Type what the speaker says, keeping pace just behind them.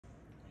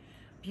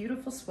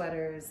beautiful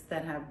sweaters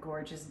that have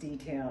gorgeous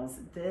details.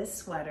 This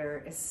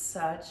sweater is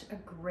such a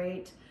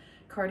great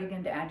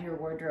cardigan to add to your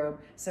wardrobe.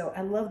 So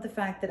I love the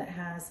fact that it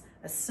has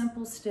a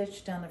simple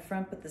stitch down the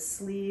front, but the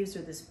sleeves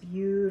are this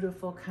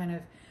beautiful kind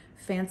of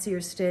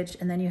fancier stitch,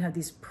 and then you have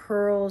these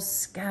pearls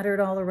scattered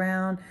all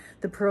around.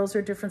 The pearls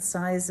are different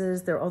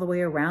sizes. They're all the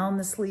way around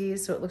the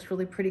sleeves, so it looks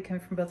really pretty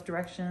coming from both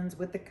directions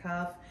with the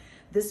cuff.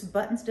 This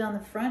buttons down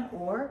the front,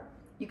 or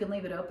you can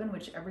leave it open,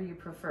 whichever you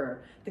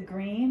prefer. The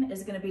green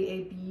is going to be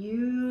a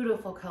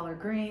beautiful color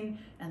green,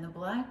 and the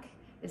black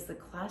is the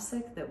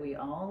classic that we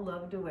all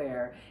love to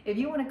wear. If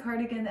you want a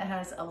cardigan that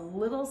has a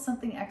little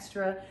something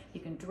extra, you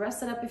can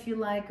dress it up if you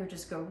like, or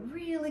just go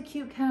really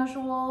cute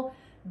casual.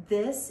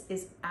 This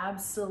is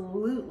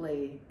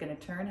absolutely going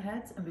to turn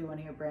heads and be one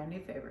of your brand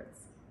new favorites.